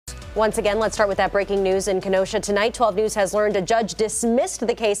Once again, let's start with that breaking news in Kenosha. Tonight, 12 News has learned a judge dismissed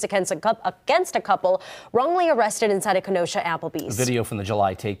the case against a couple wrongly arrested inside a Kenosha Applebee's. Video from the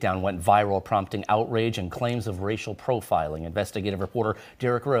July takedown went viral, prompting outrage and claims of racial profiling. Investigative reporter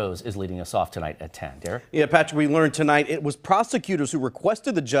Derek Rose is leading us off tonight at 10. Derek? Yeah, Patrick, we learned tonight it was prosecutors who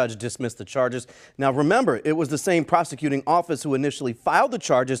requested the judge dismiss the charges. Now, remember, it was the same prosecuting office who initially filed the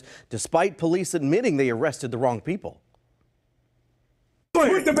charges, despite police admitting they arrested the wrong people.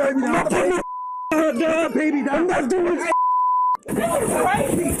 Put the baby down. Baby down. I'm not doing it.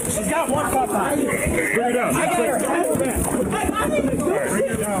 She's got one pop out. Bring it down. I got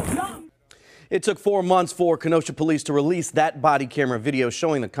her. It took 4 months for Kenosha police to release that body camera video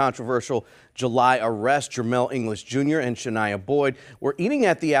showing the controversial July arrest. Jermel English Jr. and Shania Boyd were eating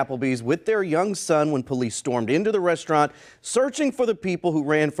at the Applebee's with their young son when police stormed into the restaurant, searching for the people who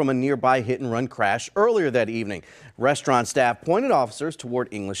ran from a nearby hit-and-run crash earlier that evening. Restaurant staff pointed officers toward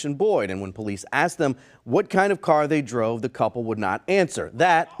English and Boyd, and when police asked them what kind of car they drove, the couple would not answer.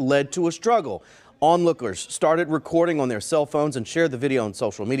 That led to a struggle. Onlookers started recording on their cell phones and shared the video on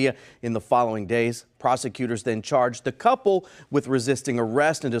social media. In the following days, prosecutors then charged the couple with resisting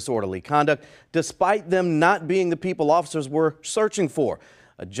arrest and disorderly conduct, despite them not being the people officers were searching for.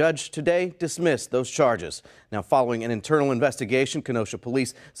 A judge today dismissed those charges. Now, following an internal investigation, Kenosha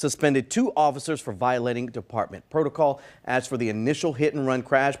police suspended 2 officers for violating department protocol. As for the initial hit-and-run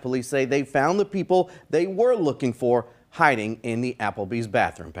crash, police say they found the people they were looking for hiding in the Applebee's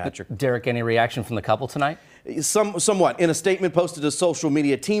bathroom. Patrick. Derek, any reaction from the couple tonight? Somewhat. In a statement posted to social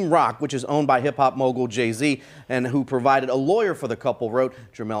media, Team Rock, which is owned by hip-hop mogul Jay-Z and who provided a lawyer for the couple, wrote,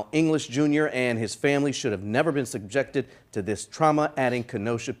 Jermel English Jr. and his family should have never been subjected to this trauma, adding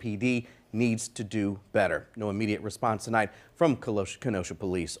Kenosha PD needs to do better. No immediate response tonight from Kenosha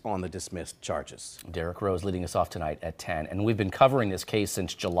police on the dismissed charges. Derek Rose leading us off tonight at 10. And we've been covering this case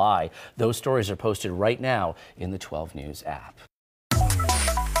since July. Those stories are posted right now in the 12 News app.